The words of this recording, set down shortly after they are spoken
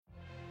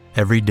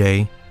Every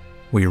day,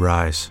 we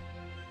rise,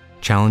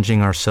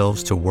 challenging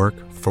ourselves to work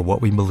for what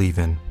we believe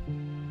in.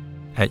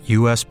 At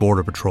U.S.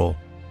 Border Patrol,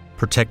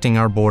 protecting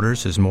our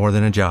borders is more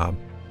than a job.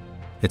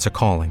 It's a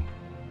calling.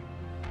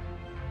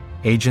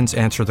 Agents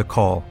answer the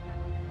call,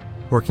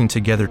 working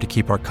together to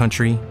keep our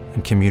country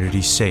and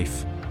communities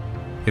safe.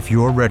 If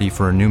you're ready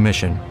for a new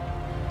mission,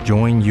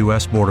 join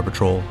U.S. Border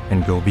Patrol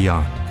and go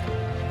beyond.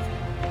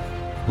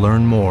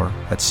 Learn more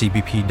at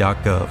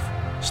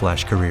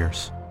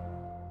cbp.gov/careers.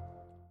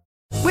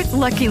 With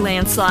Lucky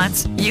Land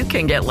Slots, you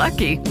can get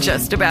lucky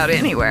just about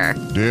anywhere.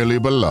 Dearly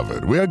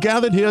beloved, we are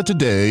gathered here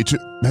today to...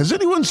 Has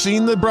anyone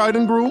seen the bride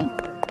and groom?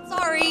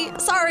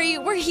 Sorry,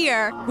 we're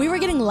here. We were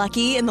getting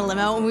lucky in the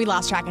limo and we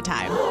lost track of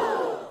time.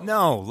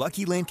 No,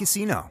 Lucky Land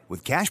Casino,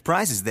 with cash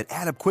prizes that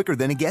add up quicker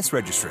than a guest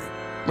registry.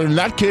 In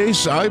that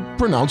case, I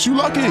pronounce you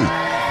lucky.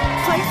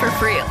 Play for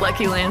free at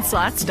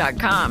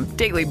LuckyLandSlots.com.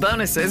 Daily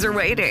bonuses are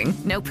waiting.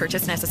 No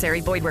purchase necessary.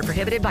 Void where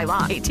prohibited by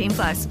law.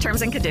 18+.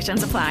 Terms and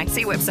conditions apply.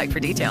 See website for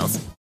details.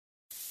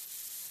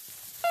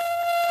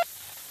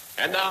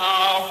 And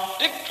now,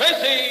 Dick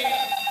Tracy.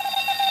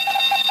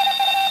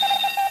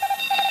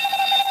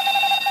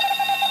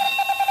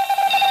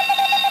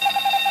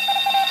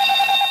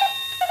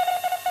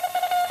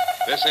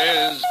 This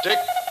is Dick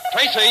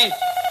Tracy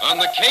on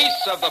the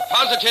case of the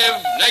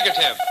positive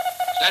negative.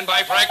 Stand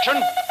by for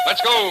action.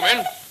 Let's go,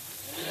 men.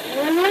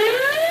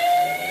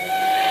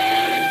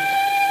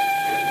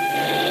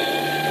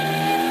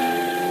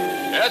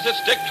 Yes,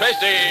 it's Dick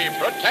Tracy,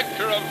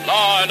 protector of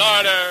law and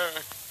order.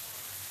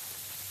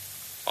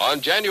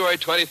 On January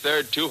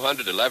 23rd,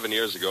 211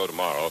 years ago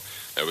tomorrow,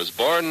 there was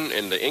born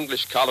in the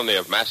English colony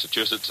of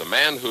Massachusetts a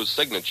man whose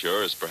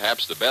signature is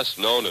perhaps the best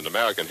known in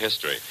American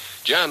history,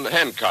 John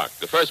Hancock,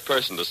 the first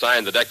person to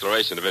sign the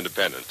Declaration of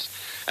Independence.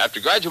 After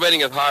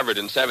graduating at Harvard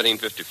in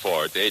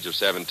 1754, at the age of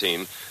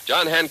 17,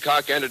 John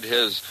Hancock entered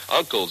his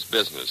uncle's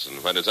business,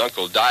 and when his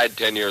uncle died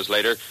 10 years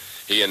later,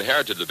 he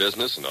inherited the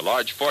business and a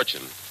large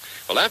fortune.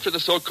 Well, after the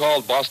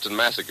so-called Boston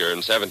Massacre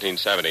in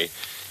 1770,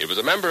 he was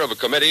a member of a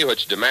committee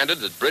which demanded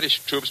that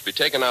British troops be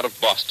taken out of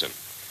Boston.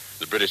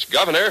 The British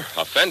governor,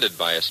 offended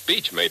by a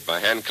speech made by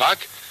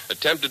Hancock,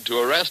 attempted to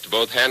arrest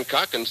both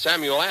Hancock and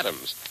Samuel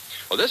Adams.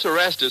 Well, this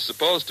arrest is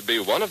supposed to be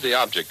one of the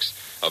objects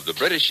of the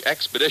British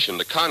expedition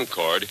to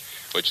Concord,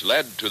 which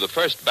led to the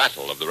first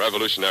battle of the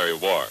Revolutionary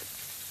War.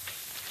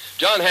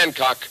 John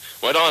Hancock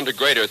went on to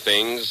greater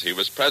things. He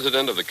was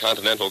president of the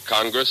Continental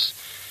Congress.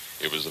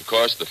 He was, of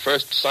course, the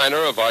first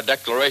signer of our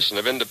Declaration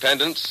of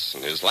Independence,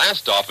 and his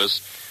last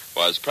office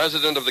was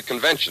president of the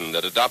convention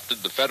that adopted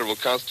the federal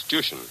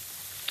Constitution.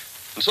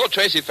 And so,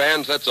 Tracy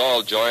fans, let's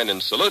all join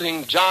in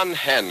saluting John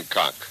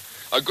Hancock,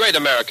 a great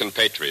American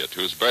patriot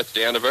whose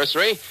birthday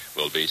anniversary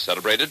will be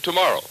celebrated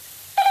tomorrow.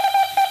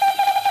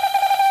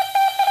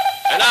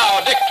 And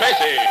now, Dick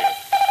Tracy.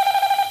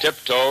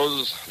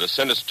 Tiptoes, the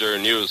sinister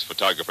news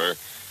photographer,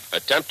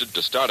 attempted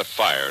to start a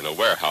fire in a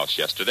warehouse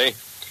yesterday,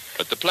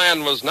 but the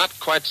plan was not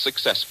quite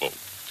successful.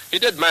 He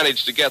did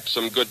manage to get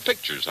some good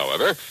pictures,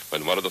 however,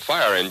 when one of the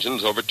fire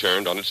engines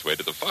overturned on its way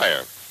to the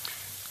fire.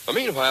 Well,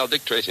 meanwhile,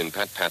 Dick Tracy and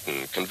Pat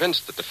Patton,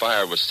 convinced that the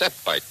fire was set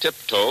by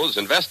Tiptoes,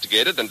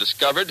 investigated and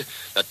discovered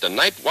that the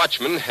night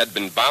watchman had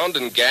been bound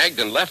and gagged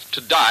and left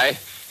to die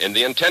in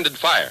the intended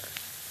fire.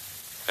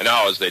 And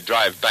now, as they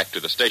drive back to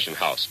the station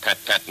house,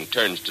 Pat Patton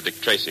turns to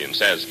Dick Tracy and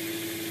says,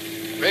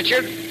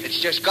 Richard, it's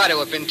just got to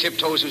have been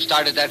Tiptoes who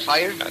started that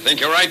fire. I think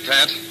you're right,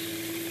 Pat.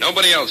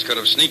 Nobody else could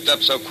have sneaked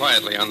up so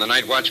quietly on the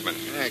night watchman.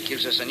 It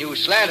gives us a new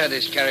slant on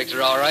this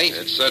character, all right.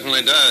 It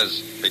certainly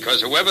does,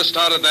 because whoever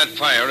started that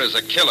fire is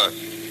a killer.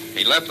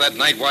 He left that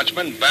night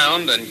watchman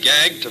bound and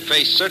gagged to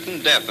face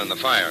certain death in the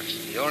fire.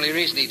 The only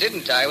reason he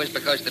didn't die was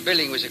because the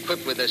building was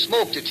equipped with a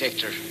smoke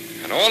detector.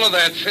 And all of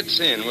that fits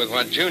in with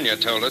what Junior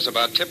told us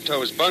about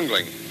Tiptoes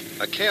bungling.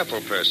 A careful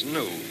person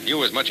who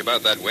knew as much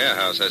about that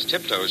warehouse as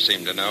Tiptoes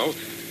seemed to know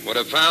would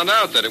have found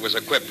out that it was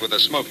equipped with a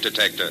smoke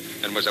detector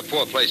and was a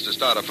poor place to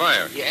start a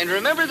fire. Yeah, and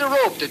remember the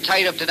rope that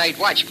tied up the night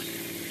watchman?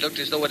 It looked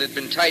as though it had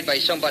been tied by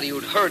somebody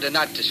who'd heard and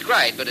not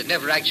described, but had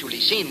never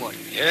actually seen one.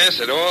 Yes,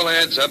 it all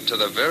adds up to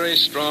the very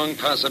strong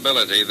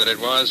possibility that it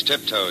was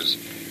Tiptoes.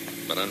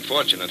 But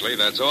unfortunately,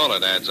 that's all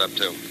it adds up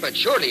to. But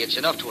surely it's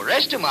enough to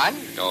arrest him on.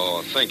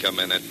 Oh, think a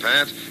minute,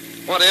 Pat.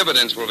 What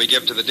evidence will we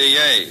give to the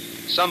DA?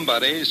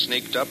 Somebody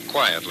sneaked up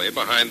quietly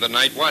behind the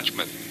night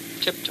watchman.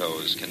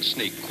 Tiptoes can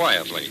sneak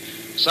quietly.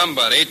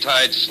 Somebody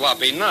tied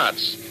sloppy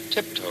knots.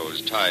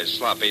 Tiptoes ties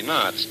sloppy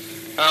knots.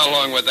 How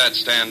long would that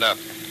stand up?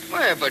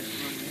 Well, but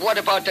what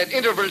about that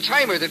interval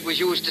timer that was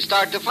used to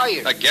start the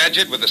fire? A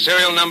gadget with the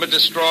serial number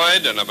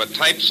destroyed and of a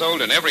type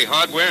sold in every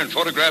hardware and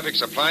photographic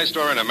supply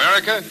store in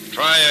America?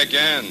 Try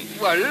again.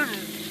 Well,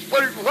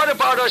 what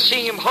about us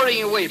seeing him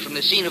hurrying away from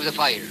the scene of the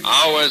fire?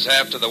 Hours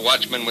after the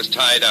watchman was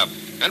tied up,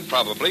 and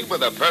probably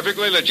with a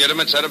perfectly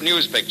legitimate set of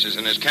news pictures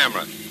in his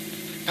camera.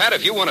 Pat,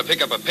 if you want to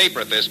pick up a paper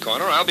at this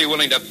corner, I'll be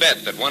willing to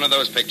bet that one of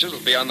those pictures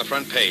will be on the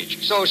front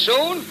page. So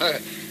soon?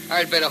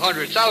 I'd bet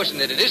 100,000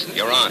 that it isn't.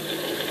 You're on.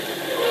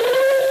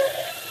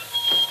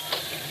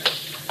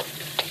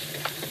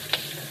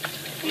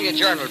 me a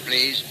journal,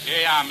 please.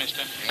 Here you are,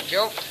 mister. Thank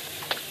you.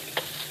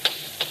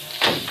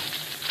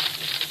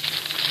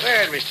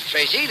 Well, Mr.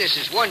 Tracy, this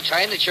is one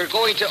time that you're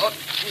going to...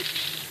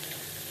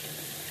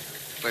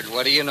 But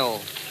what do you know?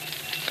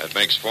 That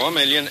makes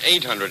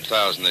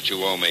 $4,800,000 that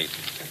you owe me.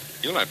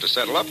 You'll have to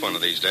settle up one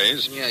of these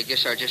days. Yeah, I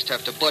guess I'll just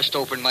have to bust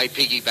open my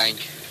piggy bank.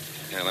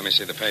 Yeah, let me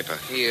see the paper.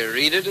 Here,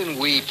 read it and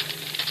weep.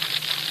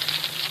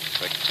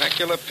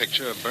 Spectacular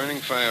picture of burning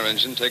fire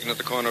engine taken at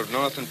the corner of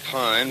North and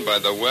Pine by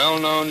the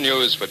well-known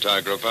news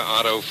photographer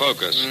Otto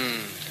Focus.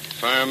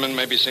 Firemen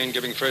may be seen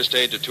giving first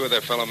aid to two of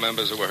their fellow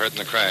members who were hurt in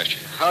the crash.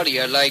 How do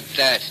you like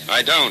that?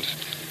 I don't,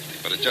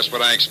 but it's just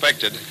what I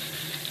expected.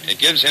 It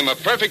gives him a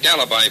perfect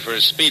alibi for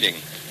his speeding.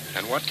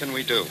 And what can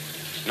we do?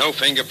 No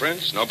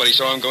fingerprints. Nobody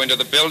saw him go into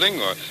the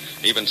building or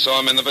even saw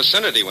him in the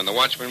vicinity when the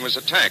watchman was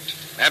attacked.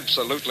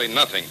 Absolutely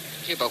nothing.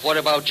 Yeah, but what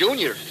about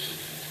Junior?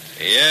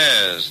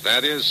 Yes,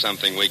 that is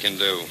something we can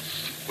do.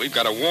 We've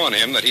got to warn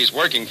him that he's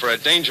working for a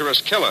dangerous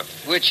killer.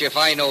 Which, if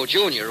I know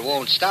Junior,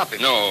 won't stop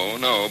him.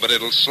 No, but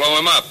it'll slow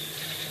him up.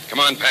 Come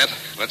on, Pat.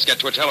 Let's get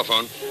to a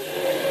telephone.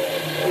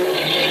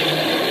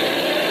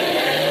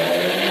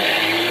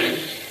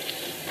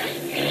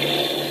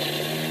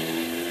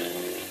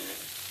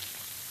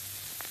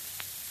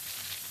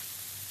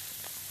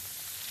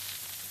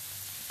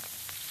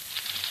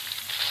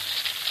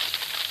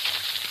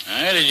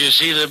 Did you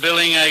see the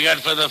billing I got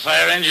for the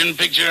fire engine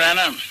picture,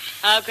 Anna?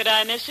 How could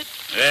I miss it?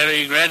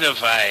 Very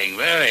gratifying,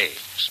 very.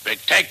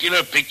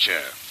 Spectacular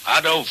picture.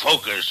 Otto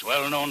Focus,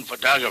 well-known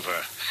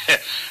photographer.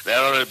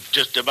 That'll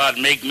just about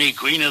make me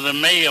Queen of the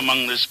May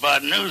among the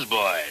spot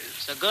newsboys.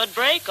 It's a good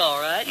break,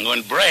 all right.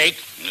 Good break.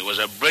 It was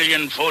a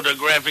brilliant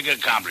photographic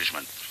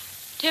accomplishment.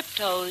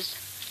 Tiptoes.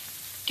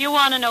 Do you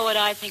want to know what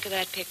I think of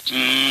that picture?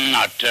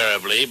 Not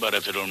terribly, but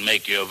if it'll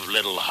make your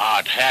little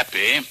heart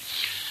happy...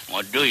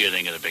 What do you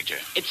think of the picture?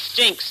 It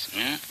stinks.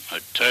 Yeah? A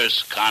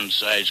terse,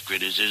 concise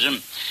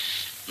criticism.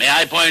 May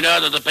I point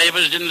out that the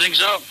papers didn't think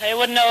so? They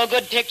wouldn't know a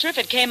good picture if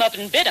it came up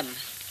and bit them.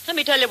 Let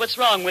me tell you what's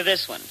wrong with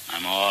this one.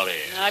 I'm all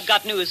ears. I've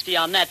got news for you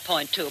on that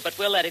point, too, but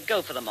we'll let it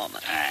go for the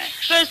moment.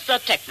 Thanks. First, the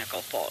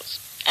technical faults.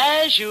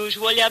 As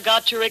usual, you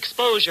got your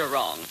exposure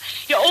wrong.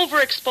 You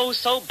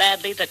overexposed so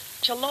badly that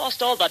you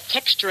lost all the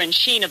texture and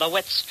sheen of the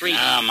wet street.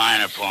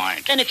 Minor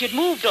point. Then if you'd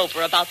moved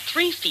over about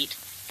 3 feet,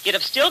 you'd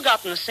have still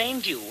gotten the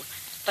same view.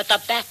 But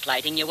the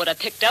backlighting you would have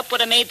picked up would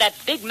have made that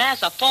big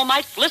mass of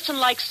fomite glisten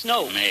like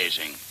snow.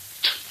 Amazing.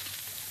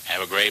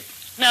 Have a grape?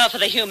 Now for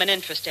the human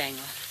interest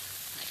angle.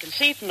 I can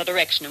see from the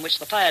direction in which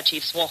the fire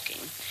chief's walking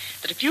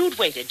that if you'd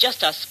waited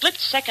just a split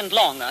second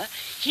longer,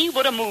 he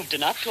would have moved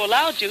enough to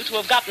allow you to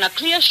have gotten a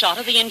clear shot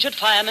of the injured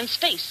fireman's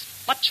face.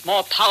 Much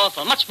more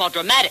powerful, much more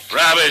dramatic.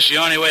 Rubbish. The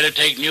only way to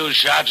take news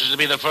shots is to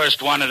be the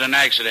first one at an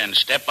accident.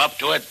 Step up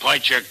to it,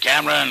 point your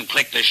camera, and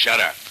click the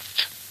shutter.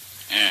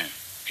 Yeah.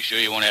 You sure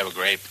you won't have a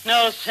grape?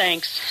 No,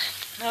 thanks.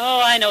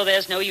 Oh, I know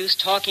there's no use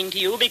talking to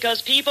you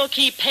because people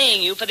keep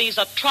paying you for these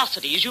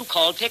atrocities you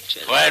call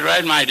pictures. Quite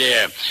right, my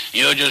dear.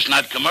 You're just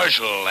not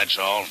commercial, that's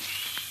all.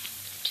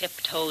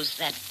 Tiptoes,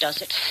 that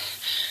does it.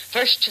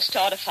 First you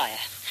start a fire.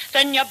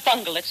 Then you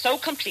bungle it so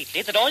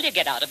completely that all you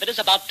get out of it is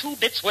about 2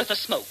 bits worth of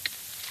smoke.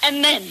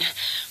 And then,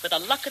 with the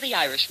luck of the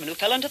Irishman who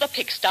fell into the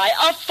pigsty,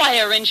 a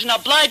fire engine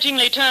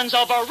obligingly turns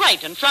over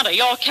right in front of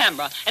your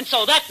camera. And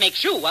so that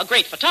makes you a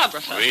great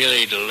photographer.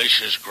 Really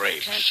delicious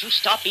grapes. Can't you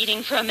stop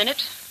eating for a minute?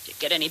 If you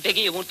get any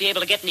bigger, you won't be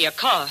able to get into your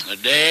car. The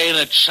day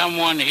that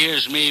someone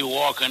hears me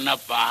walking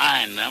up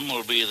behind them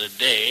will be the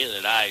day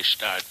that I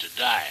start to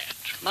diet.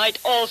 Might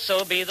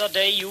also be the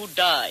day you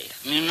die.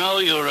 You know,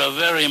 you're a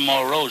very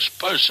morose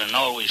person,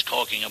 always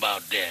talking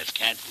about death.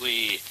 Can't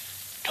we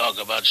talk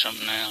about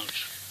something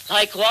else?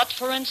 Like what,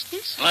 for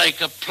instance?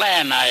 Like a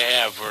plan I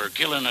have for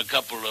killing a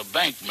couple of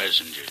bank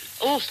messengers.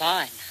 Oh,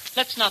 fine.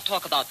 Let's not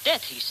talk about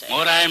death, he said.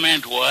 What I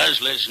meant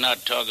was, let's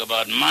not talk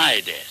about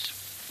my death.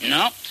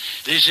 No,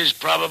 this is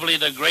probably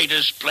the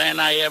greatest plan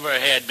I ever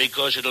had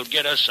because it'll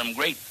get us some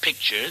great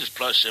pictures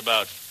plus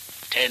about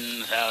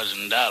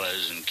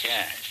 $10,000 in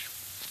cash.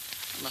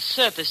 On the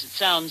surface, it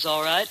sounds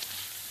all right.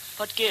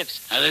 What gives?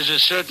 Now, there's a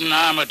certain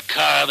armored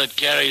car that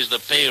carries the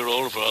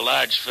payroll for a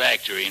large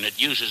factory, and it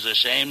uses the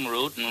same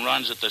route and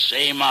runs at the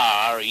same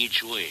hour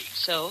each week.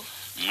 So?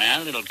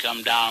 Well, it'll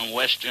come down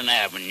Western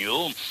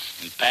Avenue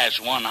and pass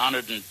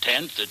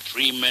 110th at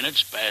 3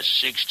 minutes past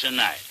 6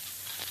 tonight.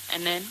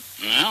 And then?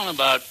 Well,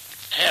 about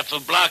half a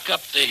block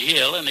up the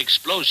hill, an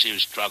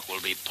explosives truck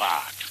will be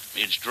parked.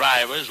 Its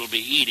drivers will be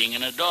eating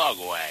in a dog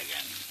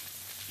wagon.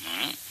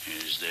 Well,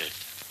 is the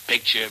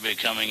picture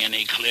becoming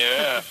any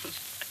clearer?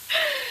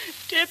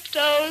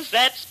 Tiptoes,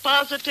 that's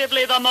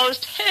positively the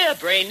most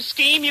harebrained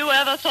scheme you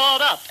ever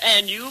thought up.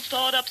 And you've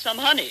thought up some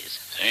honeys.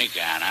 Think,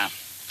 Anna.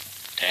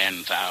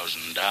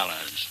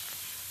 $10,000.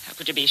 How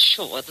could you be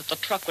sure that the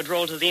truck would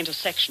roll to the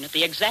intersection at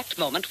the exact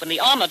moment when the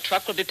armored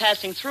truck would be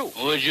passing through?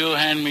 Would you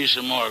hand me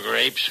some more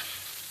grapes?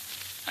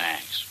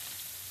 Thanks.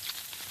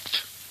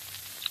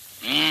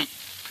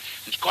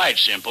 It's quite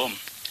simple.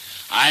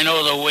 I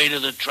know the weight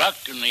of the truck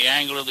and the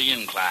angle of the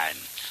incline.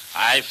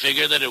 I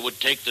figure that it would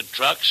take the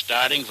truck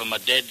starting from a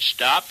dead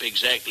stop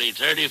exactly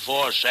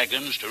 34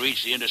 seconds to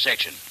reach the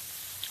intersection.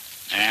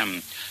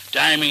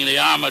 Timing the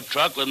armored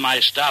truck with my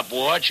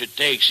stopwatch, it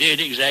takes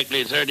it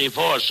exactly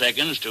 34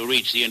 seconds to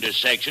reach the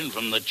intersection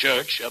from the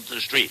church up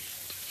the street.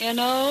 You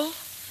know,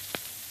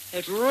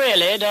 it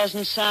really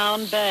doesn't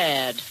sound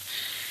bad.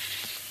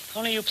 If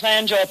only you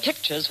planned your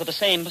pictures with the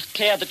same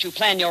care that you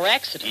plan your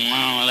accidents.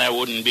 Well, that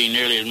wouldn't be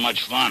nearly as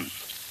much fun.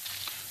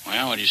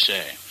 Well, what do you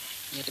say?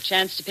 You have a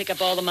chance to pick up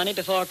all the money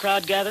before a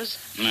crowd gathers?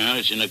 No,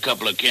 it's in a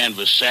couple of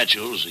canvas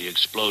satchels. The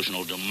explosion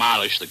will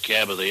demolish the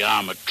cab of the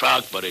armored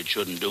truck, but it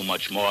shouldn't do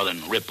much more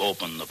than rip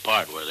open the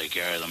part where they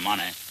carry the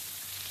money.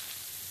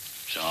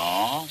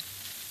 So?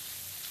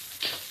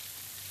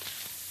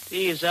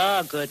 These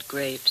are good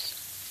grapes.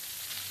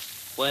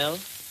 Well,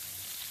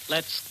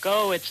 let's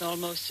go. It's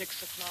almost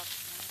 6 o'clock.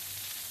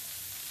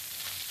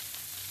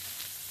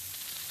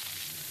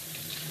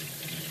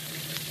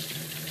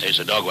 There's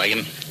the dog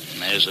wagon.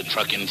 There's the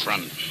truck in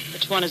front.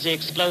 Which one is the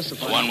explosive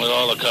The one? one with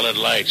all the colored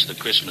lights, the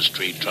Christmas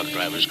tree truck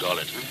drivers call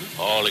it.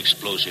 All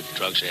explosive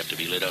trucks have to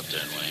be lit up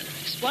that way.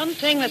 There's one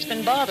thing that's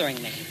been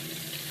bothering me.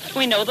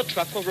 We know the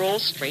truck will roll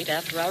straight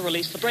after I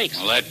release the brakes.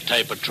 Well, that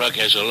type of truck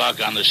has a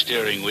lock on the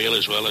steering wheel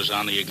as well as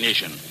on the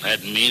ignition.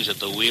 That means that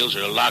the wheels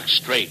are locked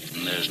straight,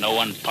 and there's no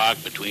one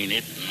parked between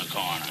it and the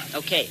corner.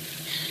 Okay.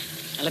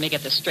 Now, let me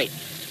get this straight.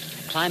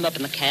 I climb up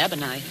in the cab,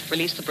 and I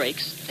release the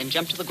brakes, then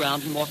jump to the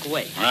ground and walk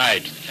away.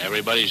 Right.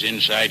 Everybody's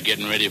inside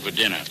getting ready for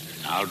dinner.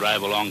 I'll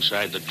drive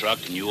alongside the truck,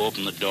 and you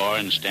open the door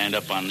and stand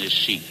up on this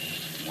seat.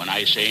 When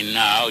I say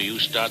now, you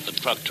start the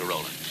truck to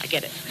rolling. I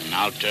get it. And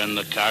I'll turn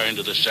the car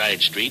into the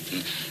side street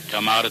and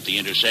come out at the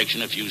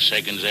intersection a few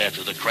seconds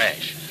after the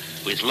crash.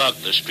 With luck,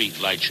 the street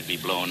light should be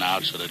blown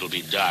out so that it'll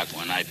be dark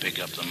when I pick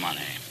up the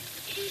money.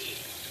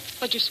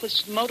 What'd you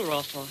switch the motor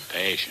off for?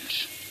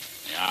 Patience.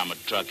 The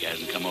armored truck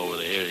hasn't come over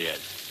the hill yet.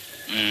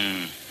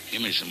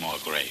 Give me some more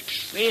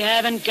grapes. We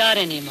haven't got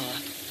any more.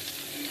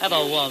 Have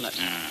a walnut.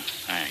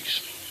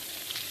 Thanks.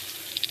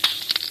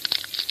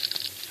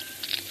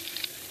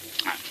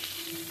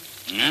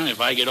 Well,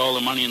 if I get all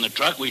the money in the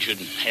truck, we should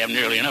have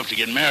nearly enough to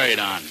get married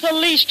on. The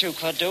least you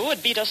could do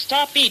would be to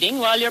stop eating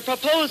while you're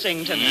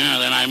proposing to me. Yeah,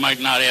 then I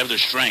might not have the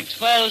strength.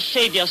 Well,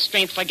 save your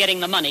strength for getting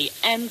the money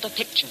and the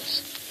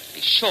pictures.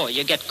 Be sure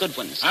you get good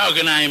ones. How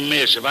can I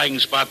miss? If I can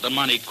spot the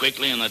money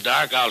quickly in the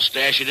dark, I'll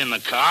stash it in the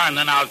car, and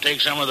then I'll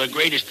take some of the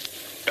greatest...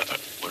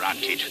 we're on,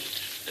 Kate.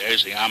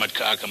 There's the armored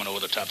car coming over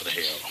the top of the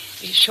hill.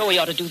 Are you sure we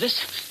ought to do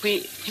this?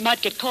 We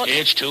might get caught.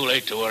 It's too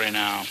late to worry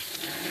now.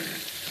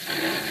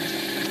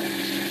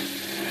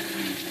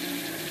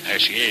 There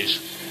she is.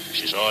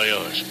 She's all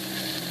yours.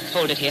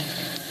 Hold it here.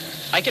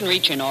 I can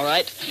reach in, all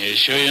right? You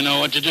sure you know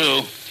what to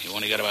do? You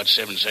only got about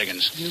 7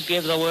 seconds. You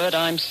give the word,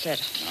 I'm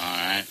set. All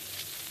right.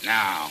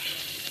 Now.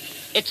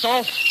 It's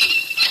off.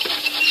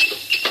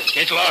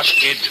 Get lost,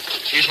 kid.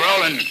 She's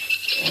rolling.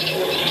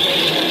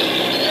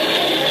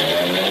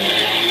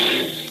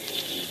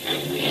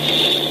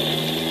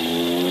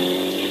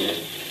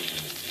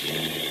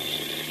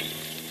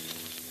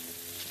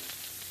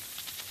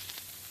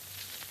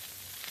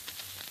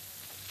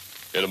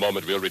 In a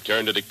moment, we'll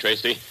return to Dick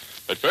Tracy.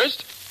 But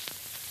first...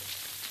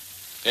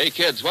 Hey,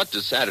 kids, what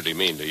does Saturday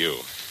mean to you?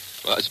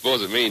 Well, I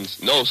suppose it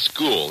means no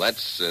school.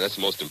 That's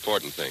the most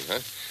important thing, huh?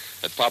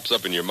 That pops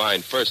up in your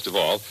mind first of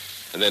all.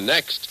 And then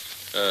next,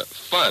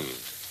 fun.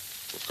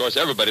 Of course,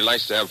 everybody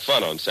likes to have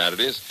fun on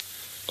Saturdays.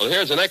 Well,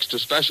 here's an extra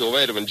special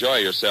way to enjoy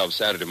yourselves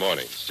Saturday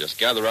mornings. Just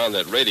gather around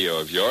that radio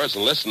of yours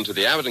and listen to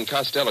the Abbott and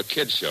Costello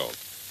Kids Show.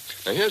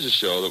 Now, here's a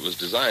show that was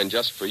designed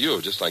just for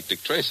you, just like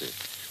Dick Tracy,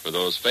 with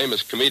those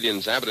famous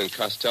comedians Abbott and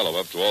Costello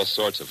up to all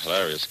sorts of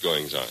hilarious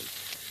goings-on.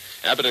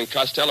 Abbott and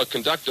Costello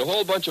conduct a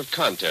whole bunch of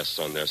contests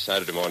on their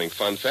Saturday morning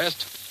fun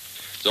fest.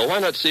 So why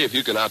not see if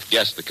you can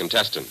outguess the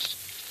contestants?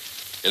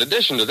 In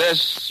addition to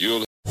this,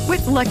 you'll...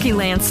 With Lucky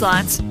Land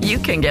Slots, you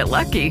can get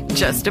lucky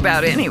just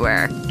about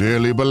anywhere.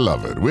 Dearly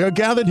beloved, we are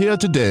gathered here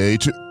today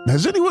to...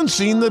 Has anyone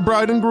seen the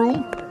bride and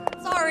groom?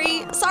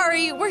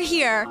 Sorry, we're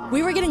here.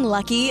 We were getting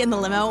lucky in the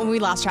limo and we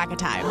lost track of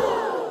time.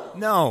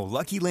 No,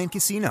 Lucky Land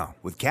Casino,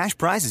 with cash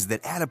prizes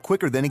that add up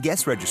quicker than a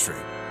guest registry.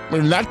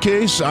 In that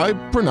case, I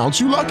pronounce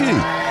you lucky.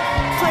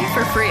 Play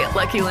for free at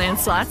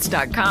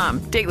LuckyLandSlots.com.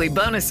 Daily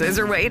bonuses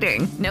are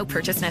waiting. No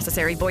purchase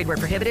necessary. Void where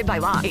prohibited by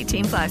law.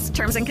 18+.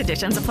 Terms and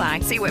conditions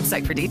apply. See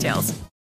website for details.